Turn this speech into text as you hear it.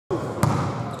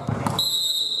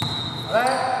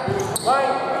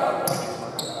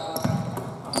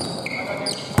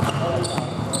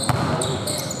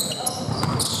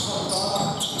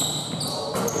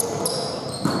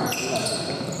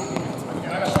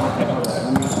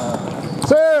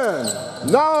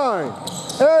Nine,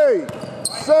 8,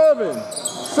 7,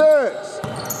 6,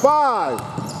 5,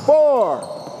 4,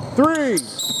 3.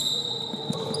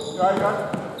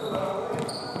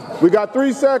 We got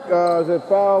 3 seconds. Is it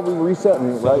foul? We resetting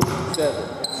it, right?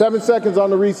 7 seconds on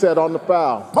the reset on the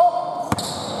foul.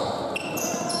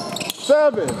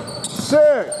 7,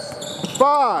 6,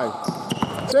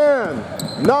 5, 10,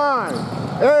 9,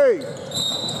 8.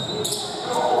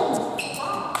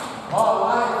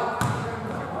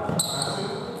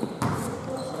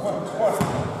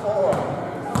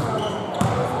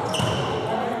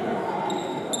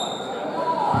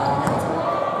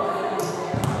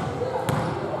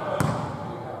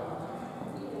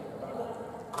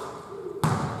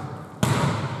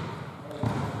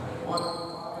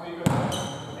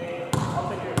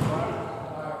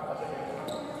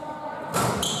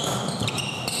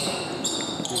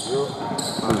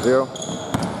 Zero.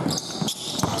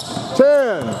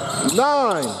 10,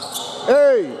 9,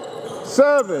 8,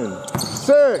 7,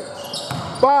 6,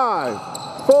 5,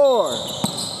 4.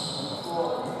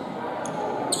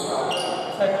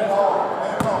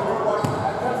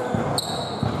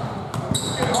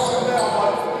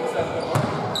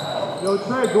 Yo,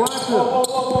 Trey, go after him.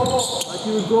 Like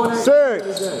he was going at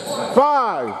 6,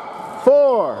 5,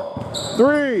 4,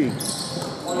 3,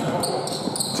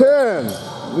 10,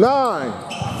 9,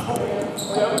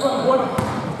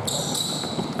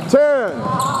 10.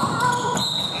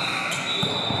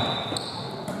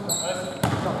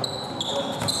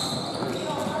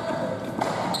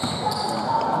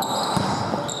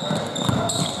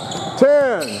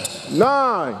 10,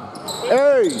 9,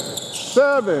 8,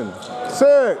 7,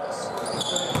 6.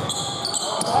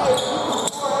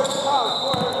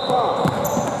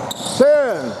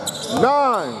 10,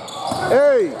 9,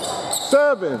 8,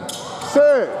 7,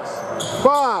 6,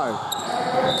 5.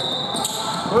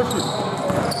 Push it.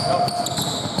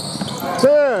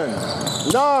 10,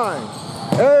 9,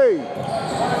 8.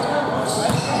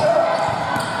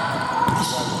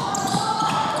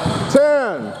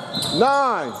 10,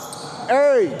 9,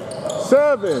 8,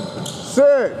 7, 6.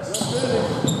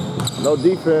 No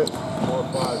defense.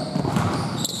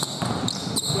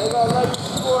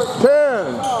 10,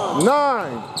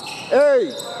 9,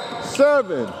 8,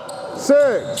 7,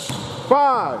 6,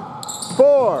 5,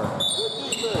 4.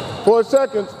 4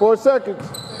 seconds, 4 seconds.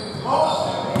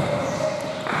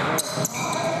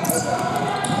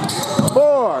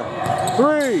 4,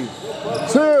 3,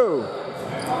 2.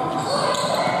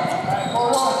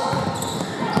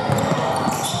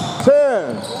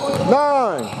 10,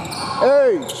 9,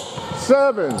 8,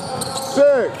 7,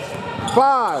 6,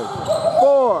 5,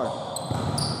 4.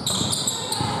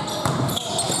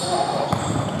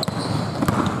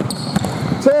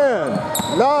 10,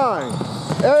 9,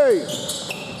 8.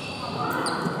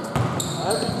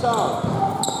 every time.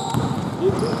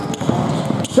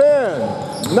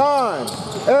 10, 9,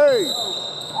 8.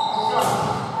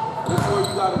 That's where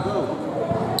you gotta go.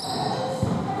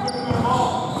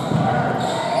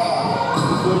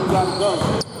 That's where you gotta go.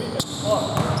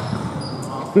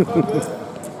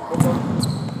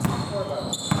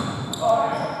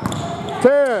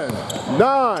 10,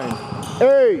 9,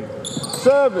 8,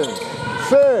 7,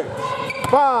 6,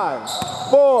 5,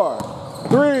 4,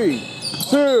 3,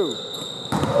 2.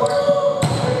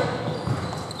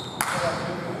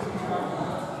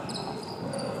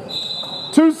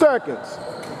 2 seconds.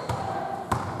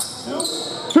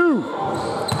 2.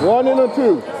 1 and a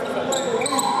 2.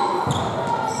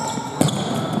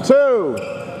 2,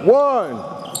 1.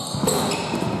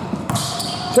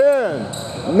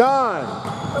 10, 9,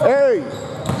 8,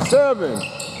 7,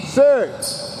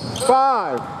 6,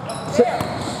 5,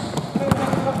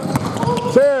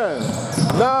 10,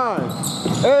 9,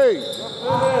 8.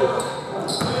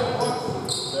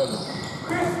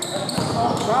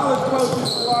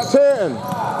 10.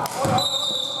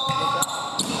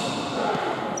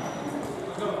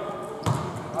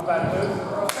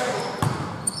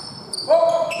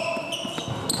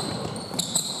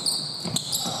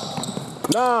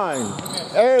 9,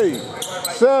 8,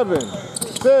 7,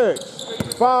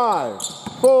 6, 5,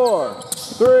 4,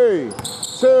 3,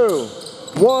 2,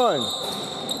 1.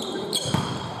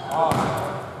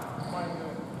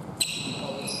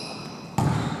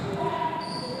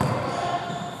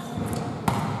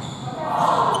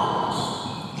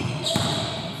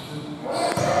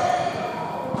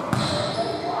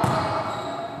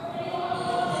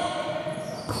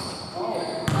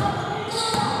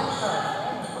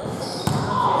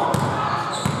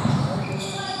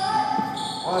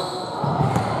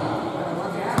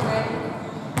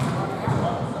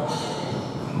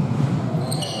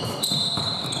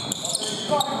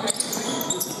 10,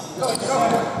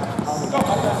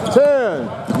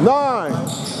 9,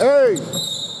 8.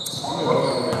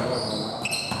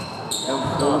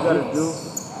 What we gotta do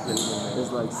is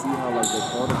like see how like they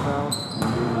call the foul,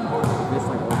 and then if it's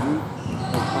like OB,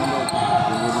 like come up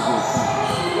and really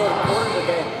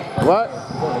get What?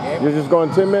 You're just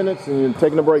going 10 minutes and you're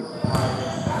taking a break.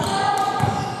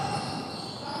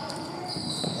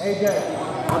 AJ,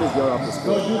 I'll just go off the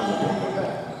score.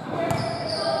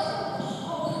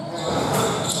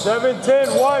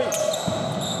 7-10 White.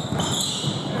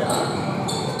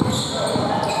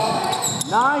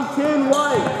 9-10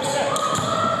 White.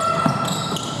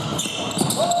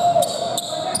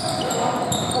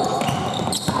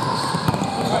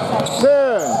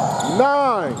 Ten,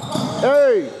 9,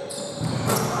 8.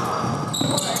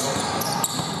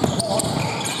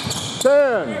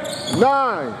 10,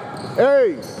 9,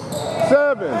 8,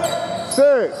 7,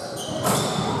 6.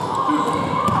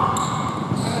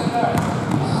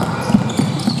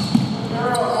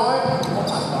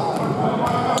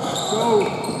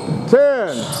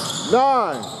 10,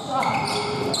 9.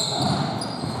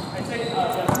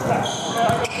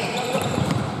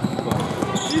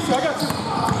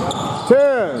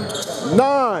 10,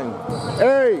 9,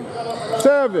 8,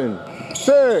 7,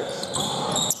 6.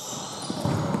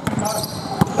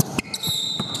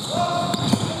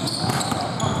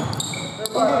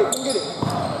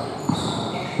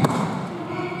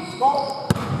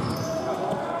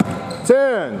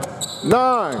 10,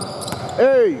 9,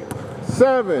 8,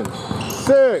 7,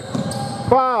 6,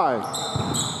 5.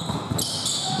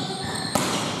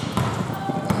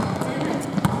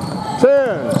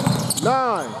 10,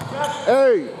 9,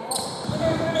 8.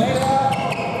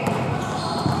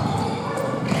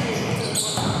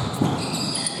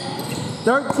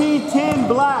 13-10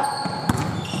 Black.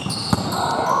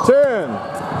 10,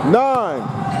 9,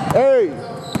 8,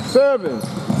 7,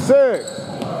 6.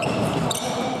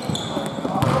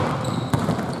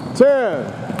 10,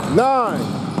 9,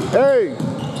 8.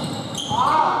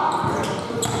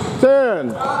 10,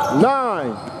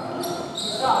 9.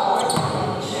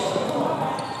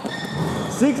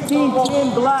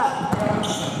 16-10 Black.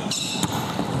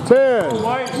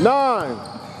 10, 9,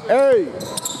 8,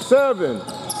 7,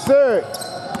 6,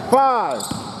 5,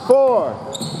 4,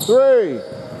 3,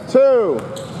 2,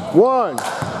 1.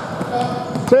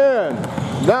 10,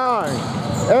 9,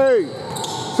 8,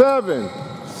 7,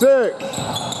 6,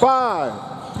 5,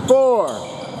 4.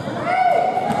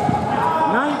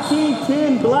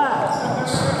 19-10 Black.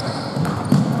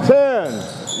 10,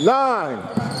 9,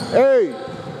 8,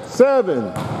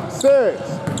 7, 6,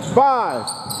 5,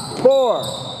 4. 4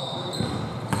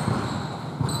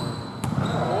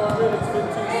 minutes,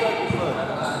 15 seconds left.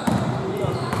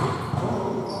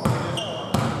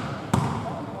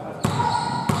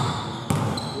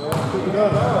 Pick it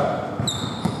up.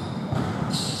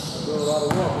 Do a lot of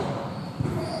walking.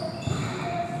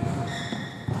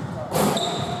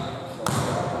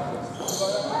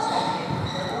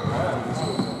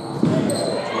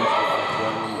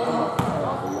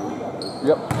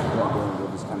 Yep.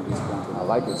 I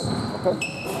like this. Okay.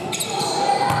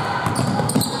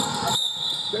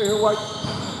 Stay here, White.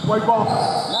 White ball.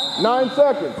 9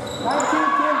 seconds.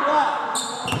 19-10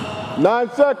 Black. 9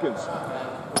 seconds.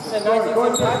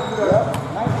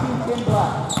 19-10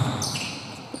 Black.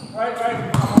 Right.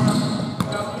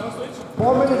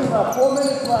 4 minutes left. 4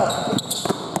 minutes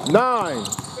left. 9,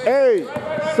 8,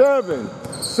 7,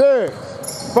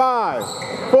 6, 5,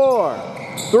 4,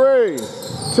 3,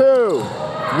 2,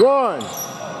 1.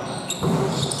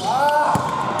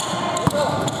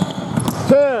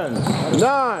 10,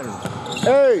 9,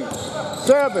 8,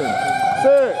 7,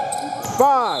 6,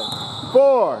 5,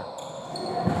 4.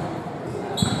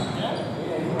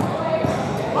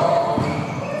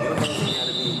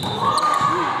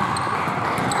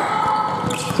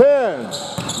 10,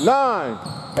 9,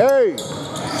 8,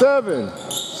 7,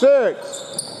 6.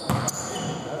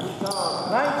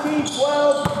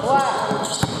 19-12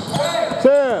 Black.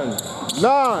 10,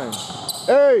 9,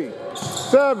 8,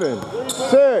 7,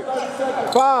 6,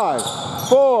 5,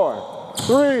 4,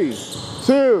 3,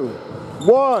 2,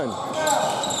 1.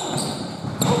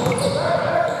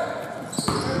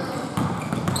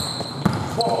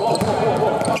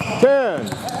 10,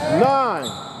 9,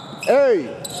 8,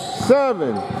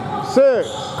 7, 6.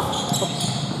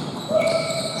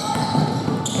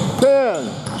 10,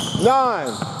 9,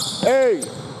 8,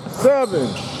 7.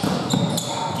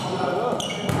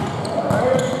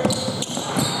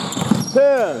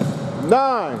 10,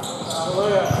 9.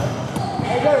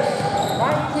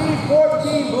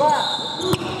 19-14 Black.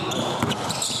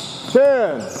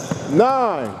 10,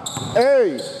 9,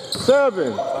 8,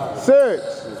 7,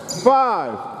 6,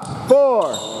 5,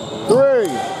 4, 3.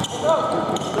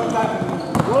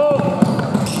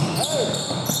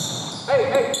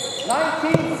 Hey,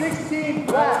 19, 16,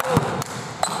 black.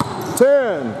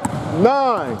 10,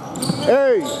 9,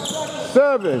 8,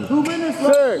 7, 2 minutes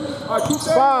left. 6,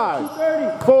 5,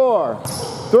 4,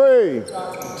 3,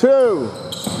 2,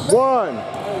 1.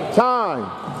 Time.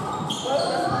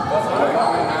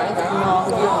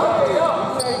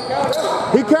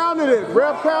 He counted it.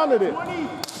 Ref counted it.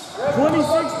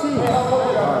 2016.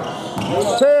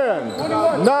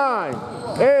 10, 9,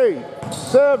 8,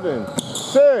 7,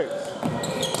 6.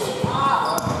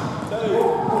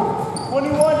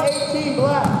 21-18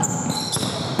 black.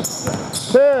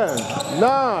 10,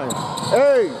 9,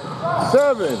 8,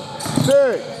 7,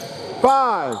 6,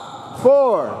 5,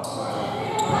 4.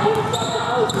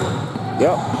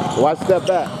 Yep. Watch step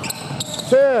back.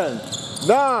 10,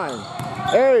 9,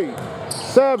 8,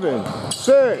 7,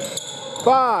 6,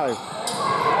 5.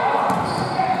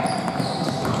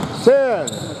 10,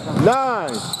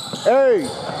 9, 8,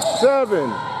 7.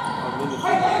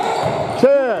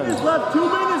 10. 2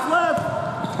 minutes left.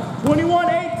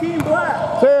 21-18 black.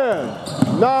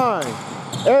 10, 9,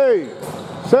 8,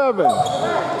 7.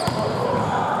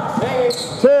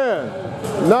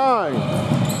 10, 9.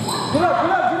 Get up.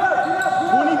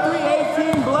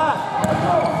 23-18 black.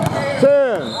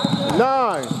 10,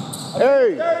 9,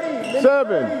 8,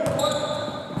 7.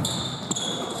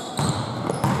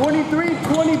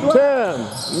 23-20 black. 10,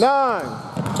 9,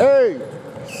 8,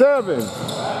 7.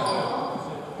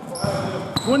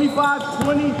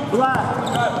 25-20 black.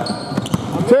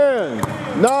 10,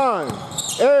 9,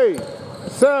 8,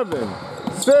 7,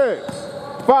 6,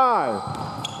 5.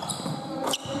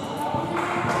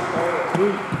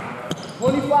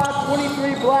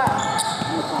 25-23 black.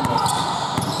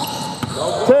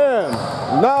 10,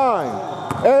 9,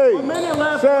 8,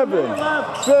 7,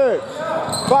 6,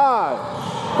 5,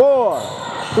 4,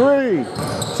 3,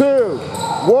 2,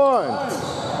 1.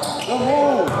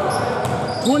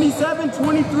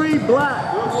 27-23 black.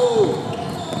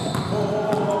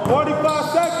 45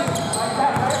 seconds.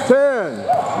 10,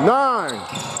 9,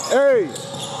 8,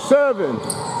 7,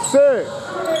 6,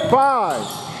 5,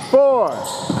 4,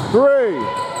 3,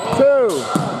 2.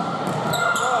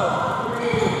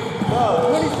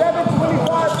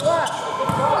 27-25 black.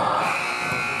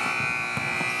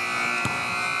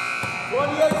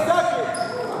 28 seconds.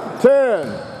 10,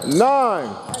 9,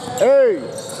 8,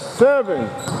 7,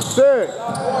 6,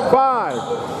 5,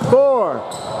 4.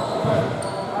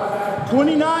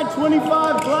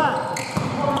 29-25 black.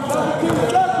 17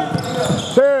 seconds.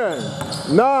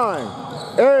 10, 9,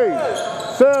 8,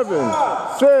 7,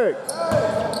 6.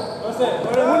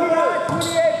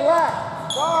 29-28 black.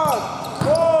 5,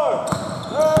 4,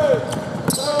 3,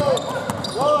 2,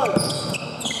 1.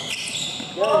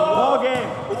 Ball game.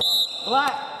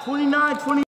 Black. 29-28.